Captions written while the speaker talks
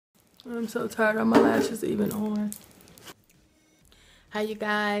I'm so tired of my lashes even on. Hi you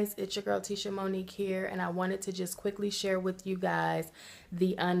guys, it's your girl Teshiamonique here, and I wanted to just quickly share with you guys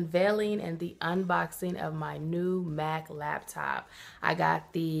the unveiling and the unboxing of my new Mac laptop. I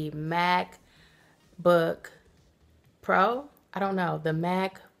got the MacBook Pro, the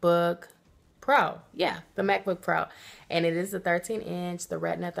MacBook Pro. Yeah, the MacBook Pro. And it is the 13-inch, the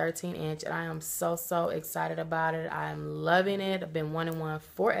Retina 13-inch, and I am so excited about it. I'm loving it. I've been wanting one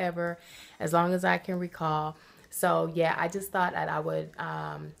forever, as long as I can recall. So yeah, I just thought that I would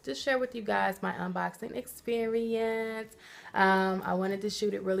just share with you guys my unboxing experience. I wanted to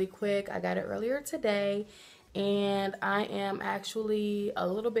shoot it really quick. I got it earlier today, and I am actually a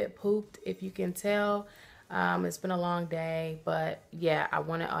little bit pooped, if you can tell. It's been a long day, but yeah, I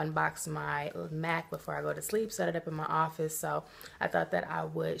want to unbox my Mac before I go to sleep, set it up in my office. So I thought that I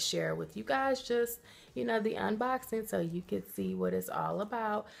would share with you guys just, you know, the unboxing so you could see what it's all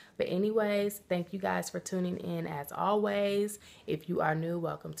about. But anyways, thank you guys for tuning in as always. If you are new,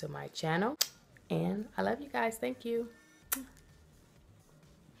 welcome to my channel. And I love you guys. Thank you.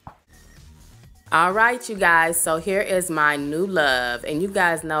 All right, you guys, so here is my new love, and you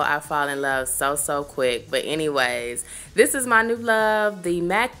guys know I fall in love so quick. But anyways, this is my new love, the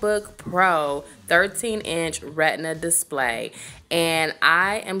MacBook Pro 13-inch Retina display, and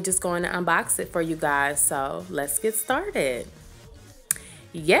I am just going to unbox it for you guys. So let's get started.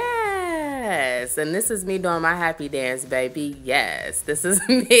 Yes, and this is me doing my happy dance, baby. Yes, this is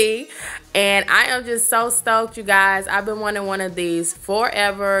me, and I am just so stoked, you guys. I've been wanting one of these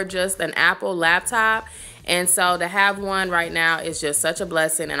forever, just an Apple laptop, and so to have one right now is just such a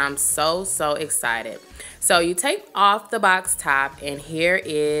blessing, and I'm so excited. So you take off the box top, and here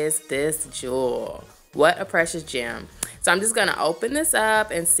is this jewel. What a precious gem. So I'm just gonna open this up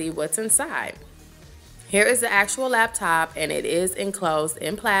and see what's inside. Here is the actual laptop, and it is enclosed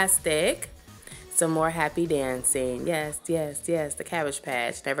in plastic. Some more happy dancing. Yes, the Cabbage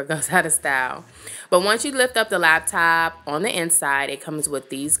Patch never goes out of style. But once you lift up the laptop, on the inside, it comes with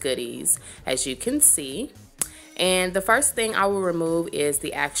these goodies, as you can see. And the first thing I will remove is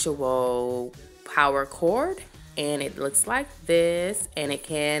the actual power cord. And it looks like this, and it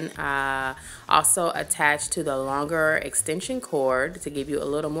can also attach to the longer extension cord to give you a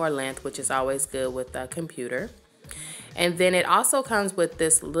little more length, which is always good with a computer. And then it also comes with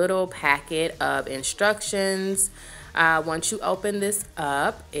this little packet of instructions. Once you open this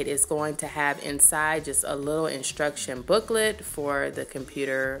up, it is going to have inside just a little instruction booklet for the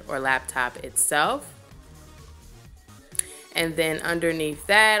computer or laptop itself. And then underneath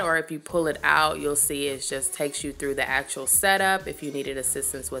that, or if you pull it out, you'll see it just takes you through the actual setup if you needed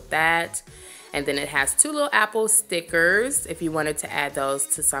assistance with that. And then it has two little Apple stickers if you wanted to add those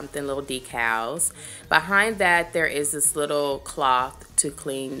to something, little decals. Behind that, there is this little cloth to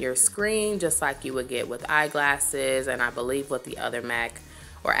clean your screen, just like you would get with eyeglasses, and I believe with the other Mac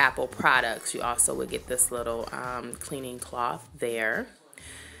or Apple products, you also would get this little cleaning cloth there.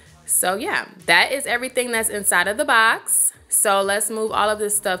 So yeah, that is everything that's inside of the box. So let's move all of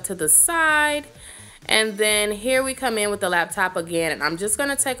this stuff to the side. And then here we come in with the laptop again. And I'm just going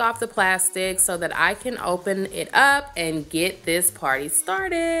to take off the plastic so that I can open it up and get this party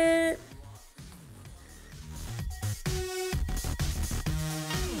started.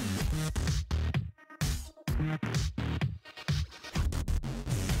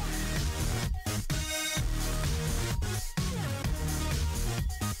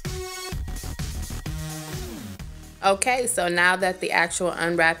 Okay, so now that the actual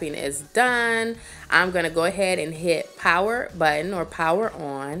unwrapping is done, I'm going to go ahead and hit power button or power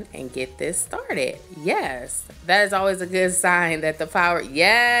on and get this started. Yes, that is always a good sign that the power,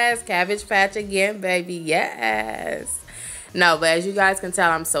 yes, Cabbage Patch again, baby, yes. No, but as you guys can tell,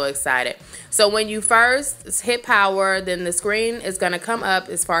 I'm so excited. So when you first hit power, then the screen is going to come up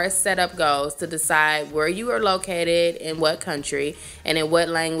as far as setup goes to decide where you are located, in what country, and in what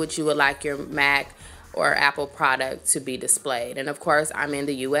language you would like your Mac or Apple product to be displayed. And of course, I'm in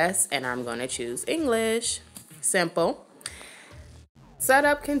the US and I'm going to choose English. Simple.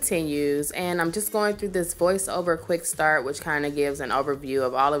 Setup continues, and I'm just going through this voiceover quick start, which kind of gives an overview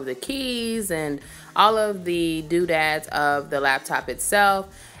of all of the keys and all of the doodads of the laptop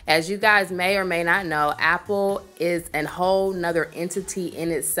itself. As you guys may or may not know, Apple is a whole nother entity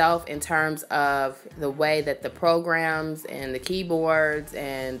in itself in terms of the way that the programs and the keyboards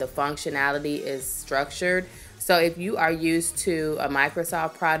and the functionality is structured. So if you are used to a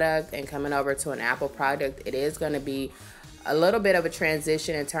Microsoft product and coming over to an Apple product, it is going to be a little bit of a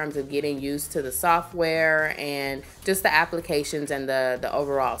transition in terms of getting used to the software and just the applications and the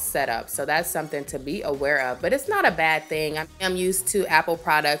overall setup. So that's something to be aware of, but it's not a bad thing. I'm used to Apple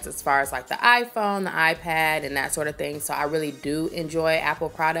products as far as like the iPhone, the iPad, and that sort of thing. So I really do enjoy Apple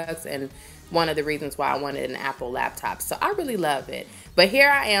products, and one of the reasons why I wanted an Apple laptop. So I really love it. But here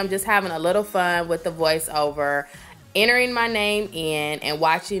I am just having a little fun with the voiceover, entering my name in and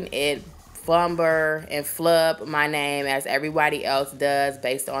watching it flumber and flub my name as everybody else does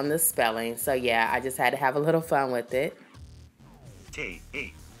based on the spelling. So yeah, I just had to have a little fun with it.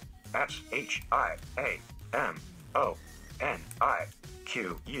 Teshiamonique.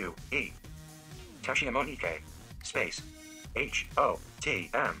 Teshiamonique. Space.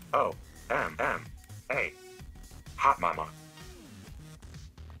 HOTMOMMA. Hot mama.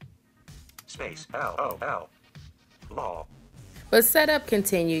 Space LOL. Law. But setup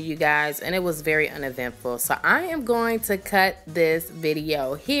continued, you guys, and it was very uneventful. So I am going to cut this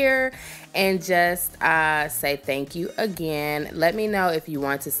video here and just say thank you again. Let me know if you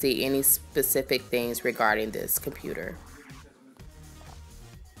want to see any specific things regarding this computer.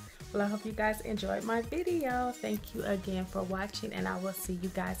 Well, I hope you guys enjoyed my video. Thank you again for watching, and I will see you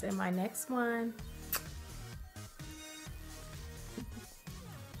guys in my next one.